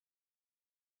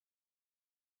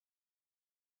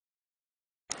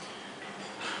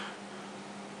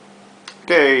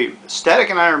Okay, Static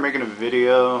and I are making a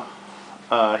video.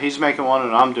 He's making one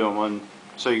and I'm doing one,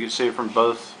 so you can see it from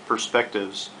both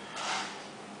perspectives.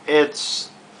 It's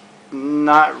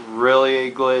not really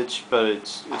a glitch, but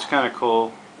it's kind of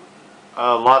cool.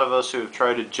 A lot of us who have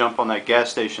tried to jump on that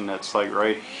gas station that's like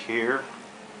right here,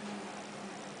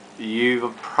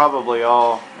 you've probably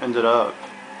all ended up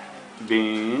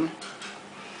being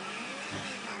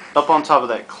up on top of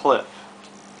that cliff.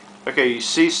 Okay, you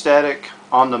see Static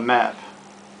on the map.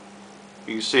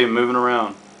 You can see him moving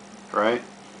around, right?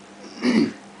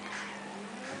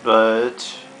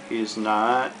 But he's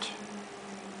not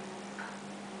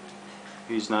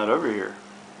over here.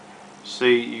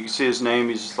 See, you can see his name.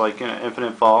 He's like in an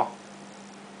infinite fall.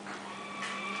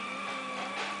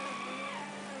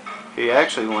 He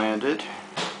actually landed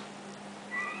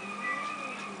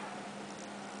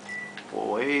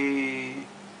way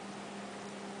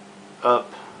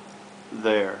up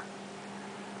there.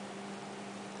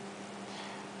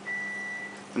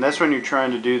 And that's when you're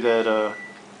trying to do that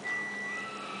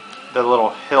that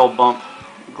little hill bump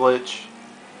glitch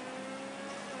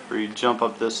where you jump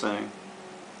up this thing.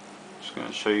 Just going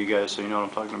to show you guys so you know what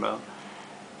I'm talking about.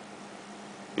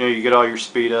 You know, you get all your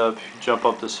speed up, you jump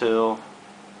up this hill,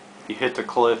 you hit the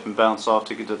cliff and bounce off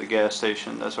to get to the gas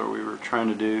station. That's what we were trying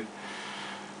to do.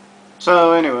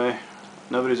 So anyway,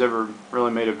 nobody's ever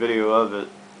really made a video of it.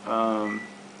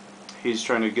 He's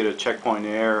trying to get a checkpoint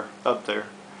in the air up there.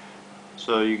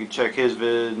 So you can check his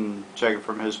vid and check it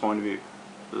from his point of view.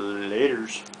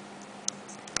 Laters.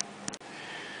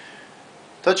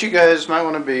 Thought you guys might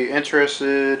want to be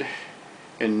interested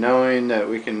in knowing that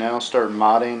we can now start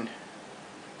modding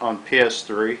on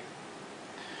PS3.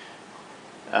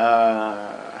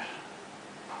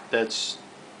 That's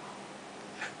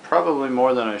probably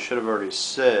more than I should have already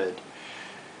said.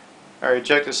 Alright,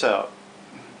 check this out.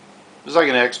 It's like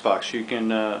an Xbox. You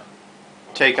can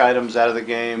take items out of the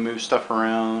game, move stuff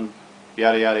around,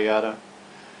 yada yada yada.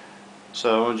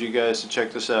 So I want you guys to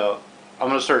check this out. I'm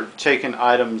going to start taking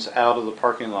items out of the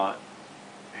parking lot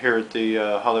here at the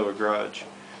Hollywood Garage.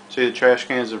 See the trash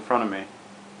cans in front of me?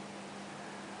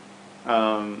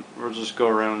 We'll just go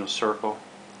around in a circle.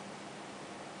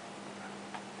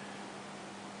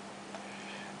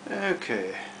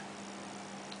 Okay.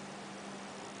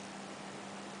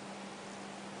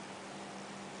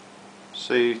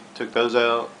 See, took those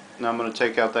out. Now I'm going to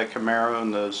take out that Camaro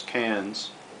and those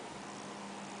cans.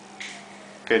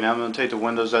 Okay, now I'm going to take the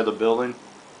windows out of the building.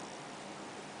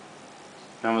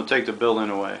 Now I'm going to take the building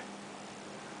away.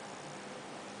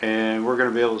 And we're going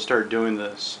to be able to start doing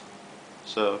this.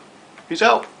 So, peace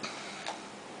out.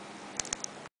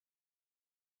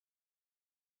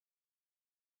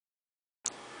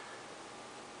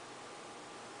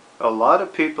 A lot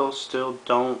of people still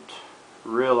don't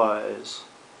realize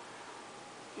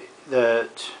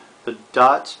that the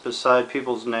dots beside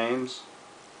people's names,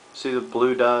 see the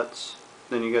blue dots,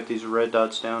 then you got these red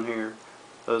dots down here,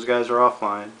 those guys are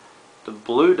offline. The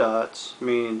blue dots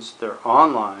means they're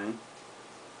online.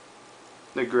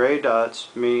 The gray dots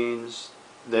means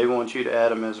they want you to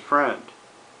add them as a friend.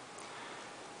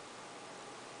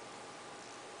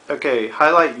 Okay,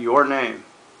 highlight your name,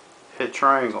 hit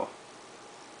triangle,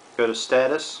 go to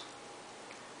status,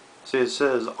 see it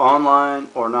says online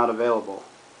or not available.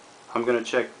 I'm going to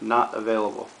check not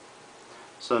available.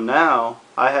 So now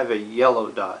I have a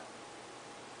yellow dot.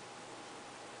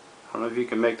 I don't know if you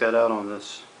can make that out on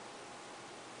this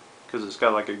because it's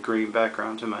got like a green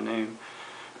background to my name.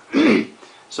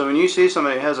 So when you see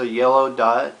somebody that has a yellow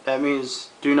dot, that means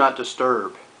do not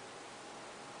disturb.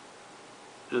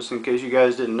 Just in case you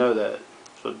guys didn't know that.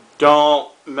 So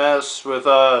don't mess with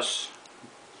us.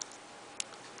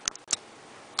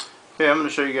 Okay, I'm going to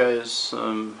show you guys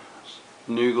some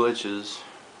new glitches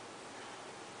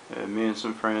that me and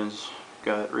some friends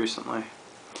got recently.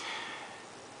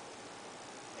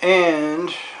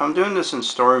 And I'm doing this in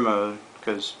story mode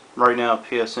because right now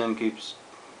PSN keeps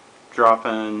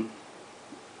dropping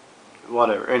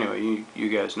whatever. Anyway, you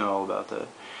guys know all about that.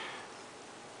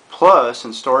 Plus,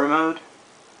 in story mode,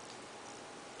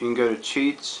 you can go to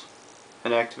cheats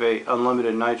and activate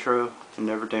unlimited nitro and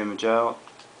never damage out.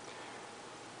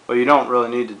 Well, you don't really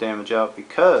need to damage out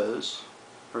because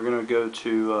we're going to go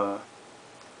to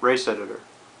race editor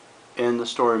in the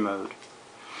story mode.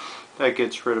 That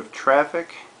gets rid of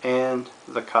traffic and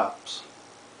the cops.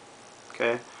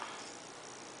 Okay.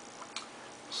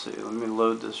 Let's see, let me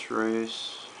load this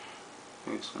race. I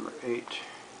think it's number 8.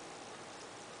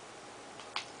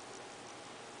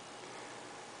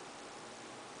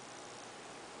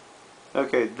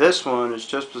 Okay, this one is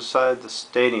just beside the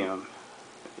stadium.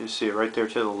 You see it right there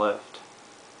to the left.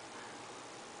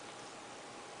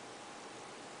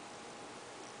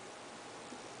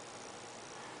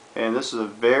 And this is a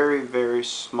very, very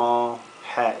small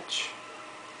hatch.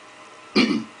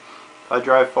 If I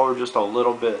drive forward just a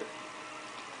little bit,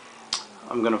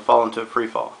 I'm going to fall into a free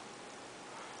fall.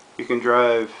 You can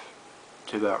drive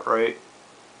to about right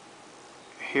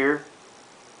here,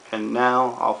 and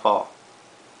now I'll fall.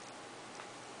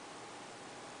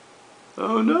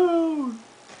 Oh no!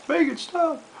 Make it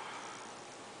stop!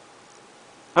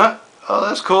 Huh? Oh,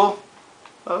 that's cool.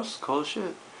 Oh, that's cool as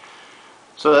shit.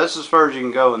 So that's as far as you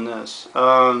can go in this.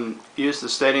 Use the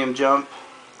stadium jump.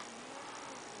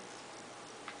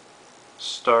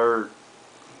 Start,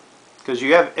 because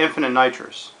you have infinite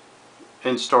nitrous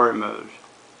in story mode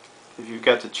if you've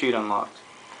got the cheat unlocked.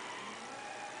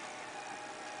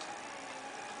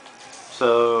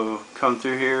 So come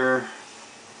through here.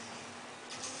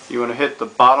 You want to hit the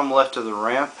bottom left of the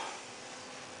ramp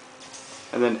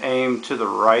and then aim to the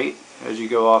right as you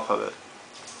go off of it.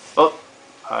 Oh,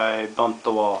 I bumped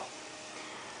the wall.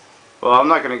 Well, I'm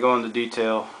not going to go into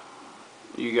detail.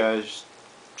 You guys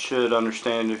should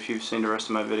understand if you've seen the rest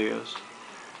of my videos.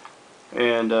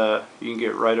 And you can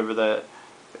get right over that.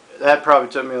 That probably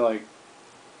took me like,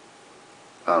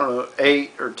 I don't know,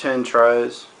 8 or 10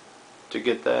 tries to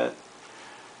get that.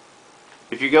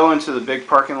 If you go into the big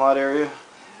parking lot area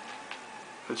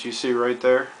that you see right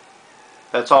there,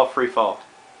 that's all free fall.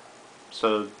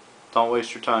 So don't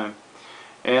waste your time.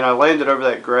 And I landed over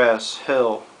that grass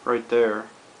hill right there,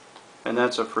 and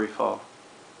that's a free fall.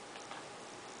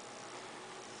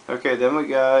 Okay, then we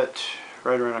got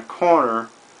right around a corner.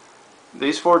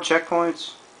 These 4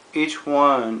 checkpoints, each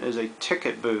one is a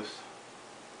ticket booth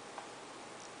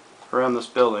around this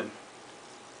building.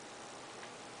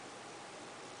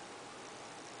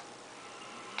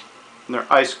 And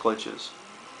they're ice glitches.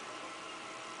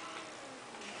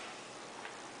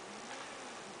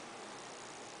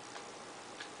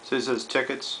 So it says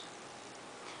tickets.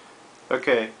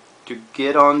 Okay, to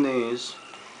get on these,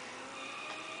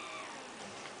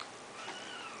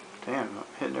 damn, I'm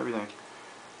hitting everything.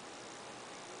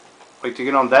 Like to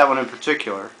get on that one in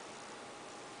particular,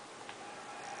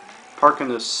 park in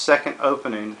the second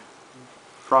opening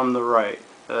from the right.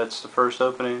 That's the first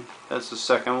opening, that's the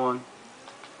second one.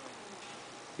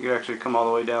 You can actually come all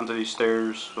the way down to these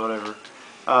stairs, whatever.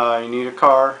 You need a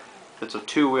car. It's a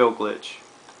 2-wheel glitch.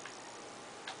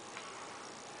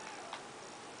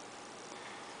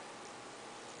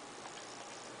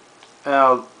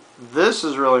 Now, this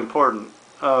is really important.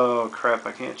 Oh crap,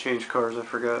 I can't change cars, I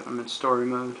forgot. I'm in story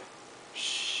mode.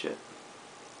 Shit.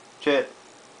 Shit.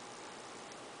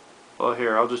 Well,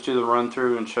 here, I'll just do the run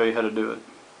through and show you how to do it.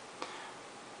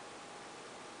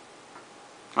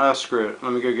 Ah, screw it.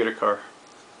 Let me go get a car.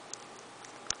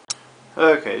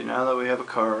 Okay, now that we have a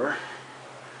car,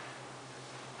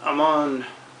 I'm on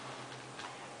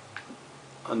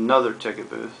another ticket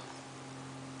booth.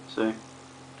 See?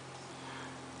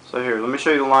 So here, let me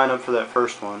show you the lineup for that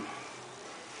first one,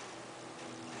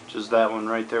 which is that one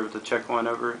right there with the check line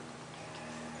over it.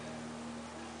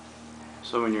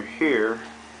 So when you're here,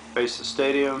 face the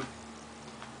stadium,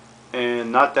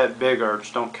 and not that big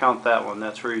arch, don't count that one,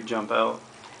 that's where you jump out,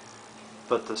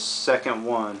 but the second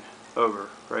one over,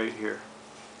 right here.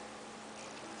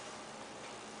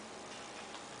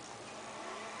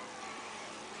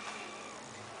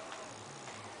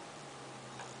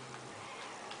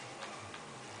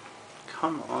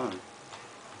 Come on.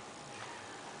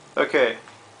 Okay.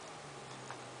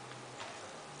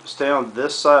 Stay on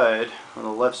this side, on the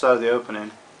left side of the opening,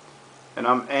 and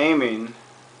I'm aiming.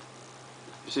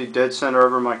 You see dead center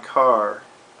over my car.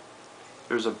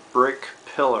 There's a brick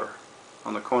pillar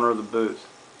on the corner of the booth.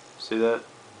 See that?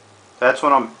 That's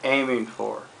what I'm aiming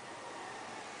for.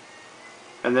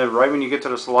 And then right when you get to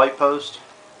this light post,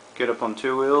 get up on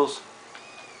 2 wheels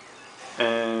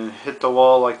and hit the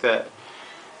wall like that.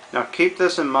 Now keep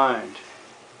this in mind,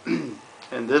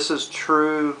 and this is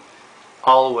true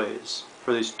always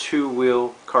for these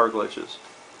 2-wheel car glitches.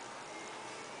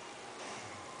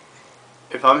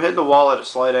 If I'm hitting the wall at a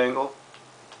slight angle,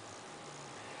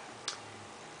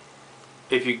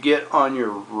 if you get on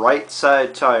your right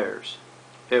side tires,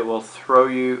 it will throw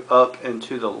you up and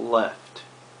to the left.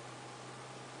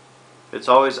 It's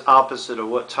always opposite of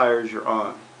what tires you're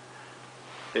on.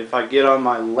 If I get on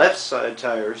my left side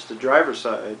tires, the driver's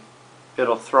side,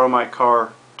 it'll throw my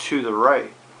car to the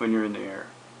right when you're in the air.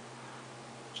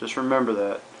 Just remember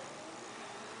that.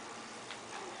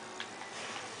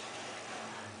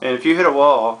 And if you hit a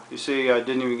wall, you see I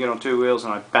didn't even get on 2 wheels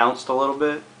and I bounced a little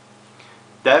bit.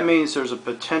 That means there's a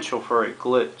potential for a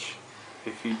glitch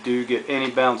if you do get any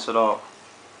bounce at all.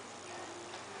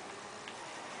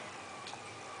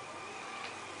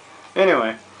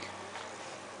 Anyway,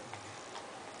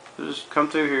 just come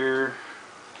through here,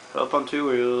 up on two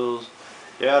wheels,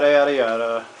 yada yada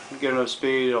yada. Get enough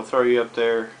speed, it'll throw you up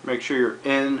there. Make sure you're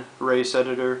in race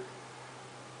editor,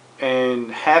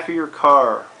 and half of your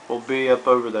car will be up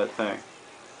over that thing.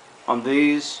 On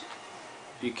these,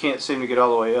 you can't seem to get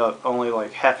all the way up, only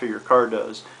like half of your car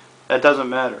does. That doesn't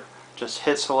matter. Just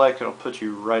hit select and it'll put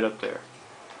you right up there.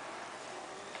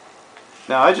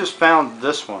 Now I just found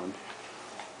this one.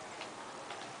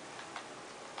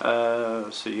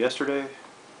 Let's see, yesterday,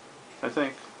 I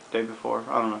think, day before,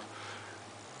 I don't know.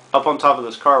 Up on top of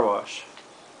this car wash.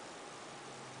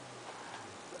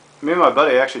 Me and my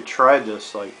buddy actually tried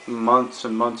this like months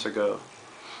and months ago.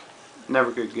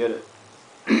 Never could get it.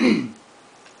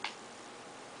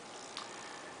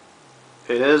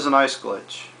 It is an ice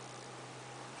glitch.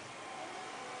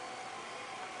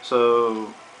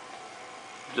 So,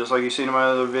 just like you've seen in my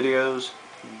other videos,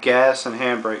 gas and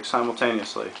handbrake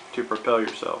simultaneously to propel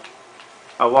yourself.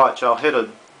 Now watch, I'll hit a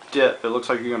dip. It looks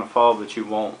like you're going to fall, but you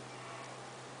won't.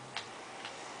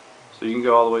 So you can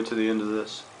go all the way to the end of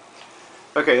this.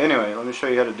 Okay, anyway, let me show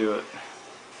you how to do it.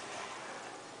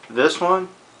 This one,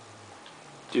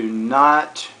 do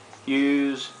not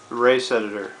use race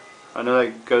editor. I know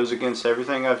that goes against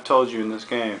everything I've told you in this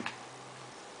game.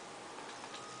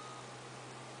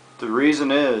 The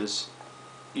reason is,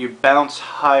 you bounce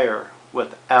higher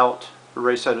without the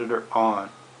race editor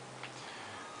on.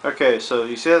 Okay, so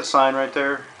you see that sign right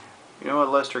there? You know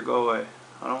what, Lester, go away.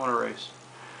 I don't want to race.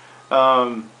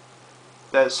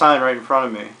 That sign right in front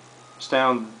of me. Stay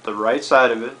on the right side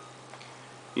of it.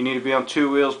 You need to be on two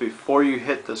wheels before you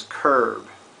hit this curb.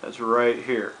 That's right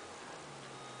here.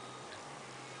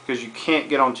 Because you can't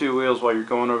get on two wheels while you're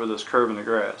going over this curb in the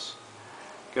grass.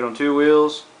 Get on two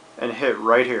wheels and hit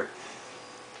right here.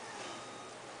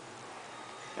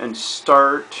 And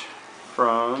start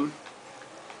from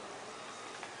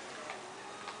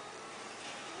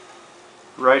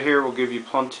right here. Will give you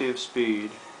plenty of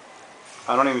speed.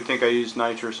 I don't even think I used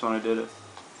nitrous when I did it.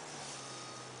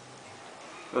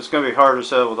 It's going to be hard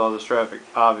as hell with all this traffic,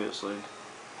 obviously.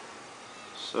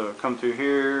 So come through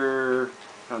here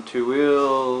on two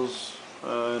wheels,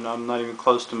 and I'm not even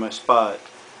close to my spot,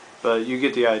 but you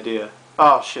get the idea.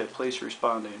 Oh shit, police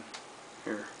responding.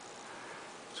 Here,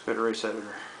 let's go to race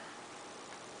editor.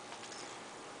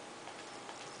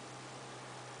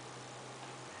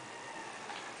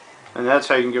 And that's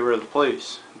how you can get rid of the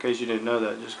police. In case you didn't know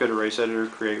that, just go to race editor,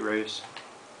 create race.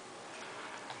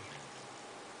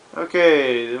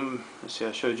 Okay, then, let's see,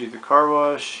 I showed you the car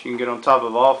wash. You can get on top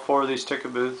of all four of these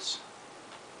ticket booths.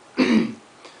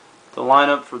 The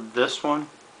lineup for this one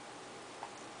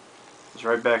is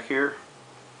right back here.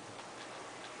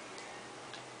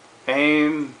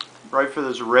 Aim right for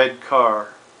this red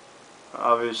car.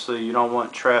 Obviously you don't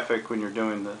want traffic when you're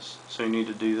doing this, so you need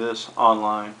to do this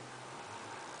online.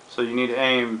 So you need to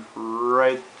aim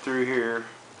right through here.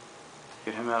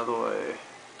 Get him out of the way.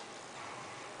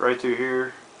 Right through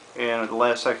here, and at the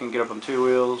last second get up on two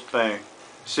wheels, bang.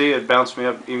 See, it bounced me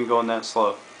up even going that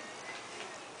slow.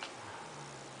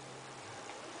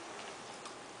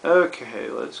 Okay,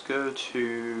 let's go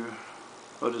to,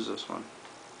 what is this one?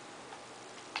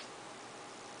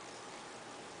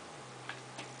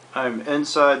 I'm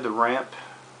inside the ramp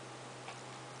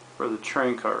where the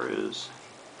train car is.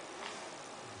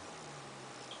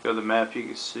 Let's go to the map, you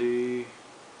can see.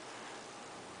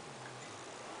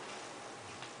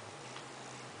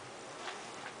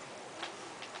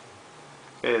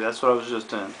 Okay, that's what I was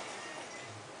just in.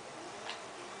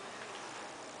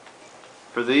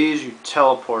 For these, you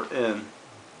teleport in.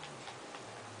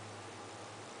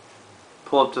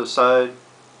 Pull up to the side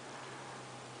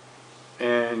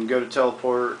and go to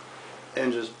teleport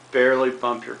and just barely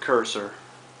bump your cursor.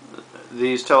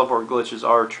 These teleport glitches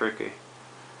are tricky.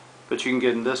 But you can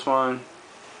get in this one.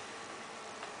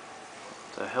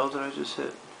 What the hell did I just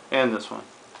hit? And this one.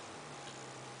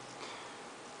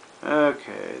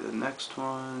 Okay, the next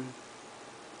one.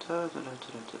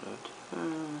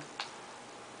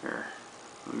 Here,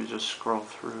 let me just scroll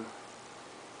through.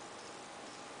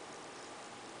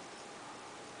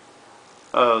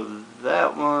 Oh,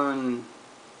 that one.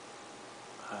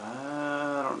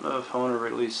 I don't know if I want to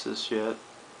release this yet.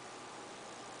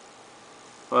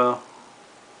 Well,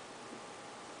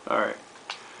 alright.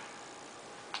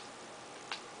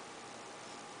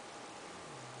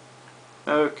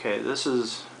 Okay, this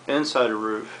is inside a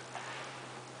roof.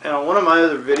 And on one of my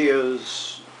other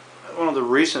videos, one of the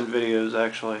recent videos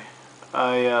actually,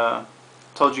 I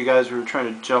told you guys we were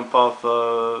trying to jump off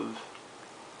of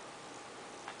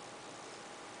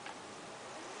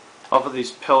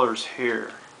these pillars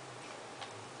here.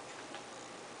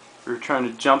 We were trying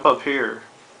to jump up here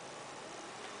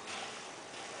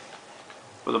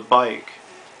with a bike,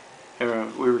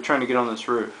 and we were trying to get on this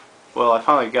roof. Well, I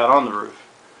finally got on the roof.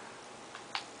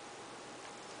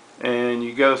 And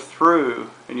you go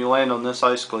through and you land on this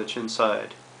ice glitch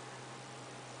inside.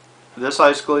 This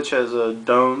ice glitch has a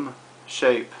dome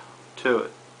shape to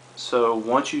it. So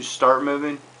once you start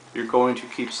moving, you're going to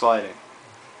keep sliding.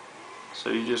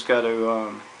 So you just got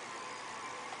to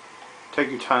take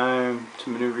your time to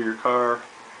maneuver your car.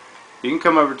 You can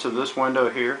come over to this window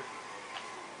here.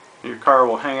 Your car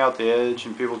will hang out the edge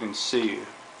and people can see you.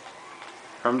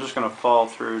 I'm just going to fall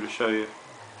through to show you,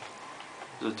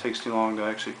 because it takes too long to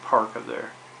actually park up there.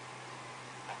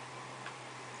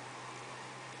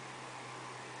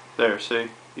 There, see?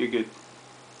 You could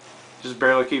just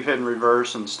barely keep hitting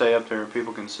reverse and stay up there and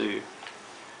people can see you.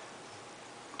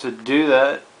 To do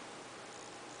that,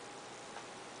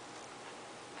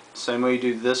 same way you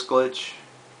do this glitch.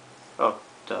 Oh,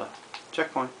 duh.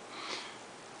 Checkpoint.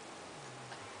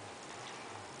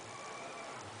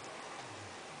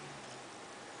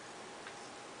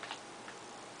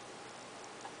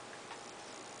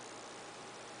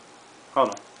 Hold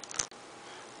on.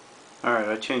 Alright,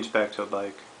 I changed back to a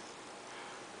bike.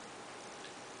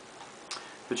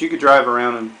 But you could drive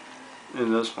around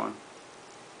in this one.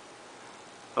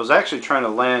 I was actually trying to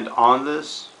land on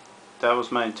this. That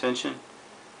was my intention.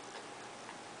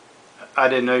 I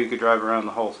didn't know you could drive around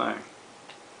the whole thing.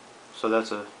 So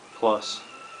that's a plus.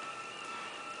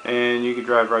 And you could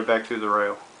drive right back through the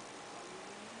rail.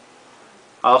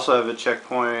 I also have a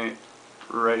checkpoint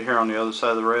right here on the other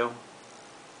side of the rail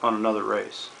on another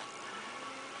race.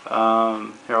 Here,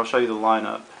 I'll show you the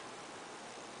lineup.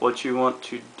 What you want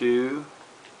to do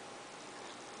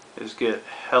is get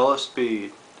hella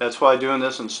speed. That's why doing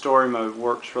this in story mode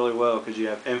works really well, because you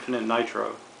have infinite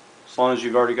nitro. As long as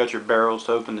you've already got your barrels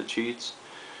to open the cheats.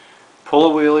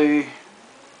 Pull a wheelie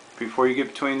before you get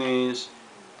between these,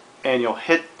 and you'll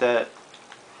hit that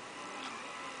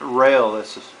rail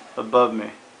that's above me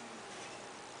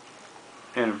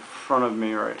and in front of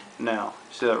me right now.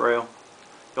 See that rail?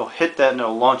 You'll hit that and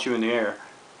it'll launch you in the air.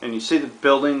 And you see the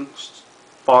building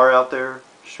far out there,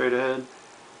 straight ahead?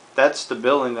 That's the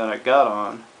building that I got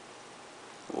on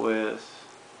with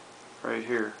right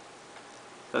here.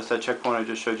 That's that checkpoint I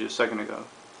just showed you a second ago.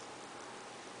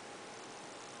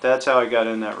 That's how I got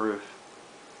in that roof.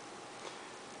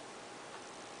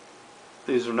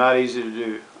 These are not easy to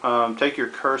do. Take your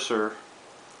cursor,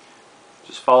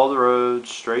 just follow the road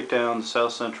straight down to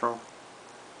South Central.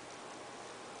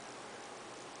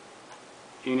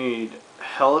 You need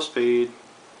hella speed,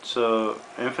 so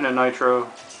infinite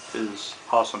nitro is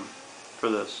awesome for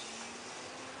this.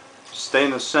 Stay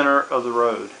in the center of the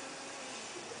road.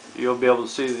 You'll be able to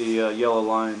see the yellow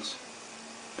lines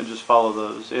and just follow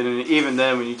those. And even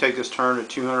then, when you take this turn at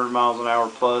 200 miles an hour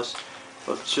plus,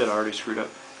 well, shit, I already screwed up.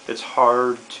 It's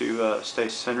hard to stay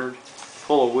centered.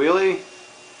 Pull a wheelie.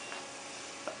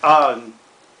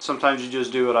 Sometimes you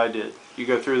just do what I did. You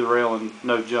go through the rail and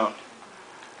no jump.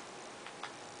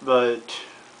 But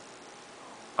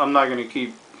I'm not going to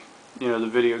keep, the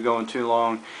video going too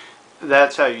long.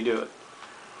 That's how you do it.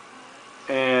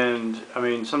 And I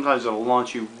mean, sometimes it'll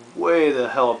launch you way the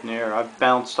hell up in the air. I've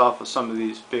bounced off of some of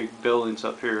these big buildings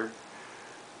up here,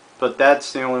 but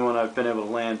that's the only one I've been able to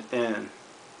land in.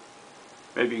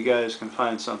 Maybe you guys can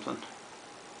find something.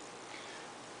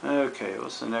 Okay,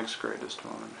 what's the next greatest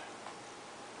one?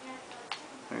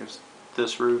 I guess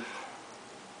this roof.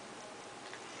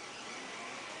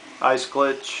 Ice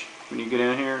glitch when you get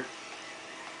in here.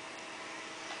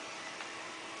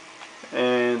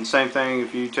 And same thing,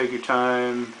 if you take your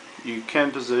time, you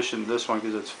can position this one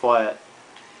because it's flat.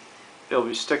 It'll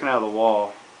be sticking out of the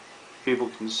wall. People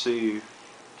can see you.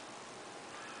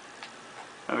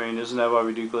 I mean, isn't that why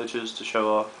we do glitches? To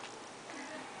show off?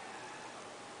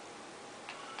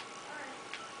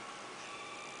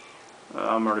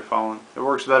 I'm already falling. It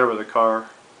works better with a car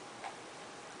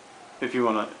if you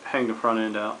want to hang the front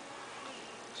end out.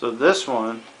 So this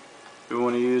one, we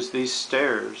want to use these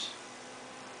stairs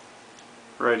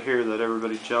right here that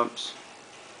everybody jumps.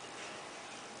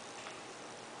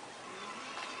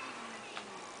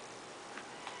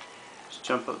 Just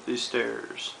jump up these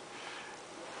stairs.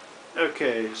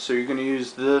 Okay, so you're going to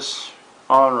use this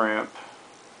on-ramp.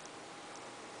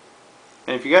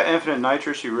 And if you got infinite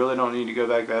nitrous, you really don't need to go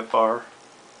back that far.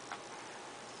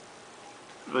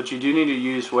 But you do need to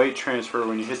use weight transfer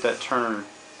when you hit that turn.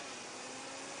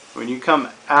 When you come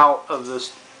out of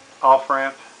this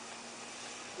off-ramp,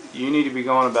 you need to be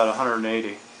going about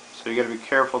 180. So you got to be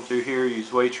careful through here.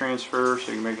 Use weight transfer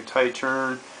so you can make a tight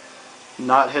turn.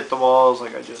 Not hit the walls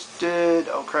like I just did.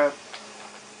 Oh crap.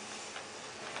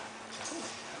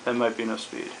 That might be enough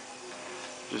speed.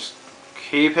 Just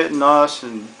Keep hitting us,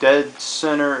 and dead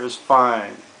center is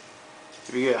fine.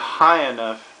 If you get high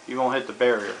enough, you won't hit the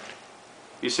barrier.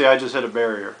 You see, I just hit a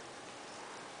barrier.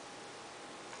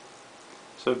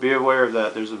 So be aware of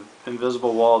that. There's an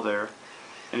invisible wall there.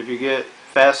 And if you get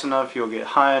fast enough, you'll get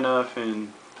high enough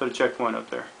and put a checkpoint up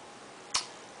there.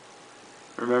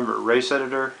 Remember, race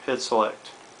editor, hit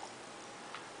select.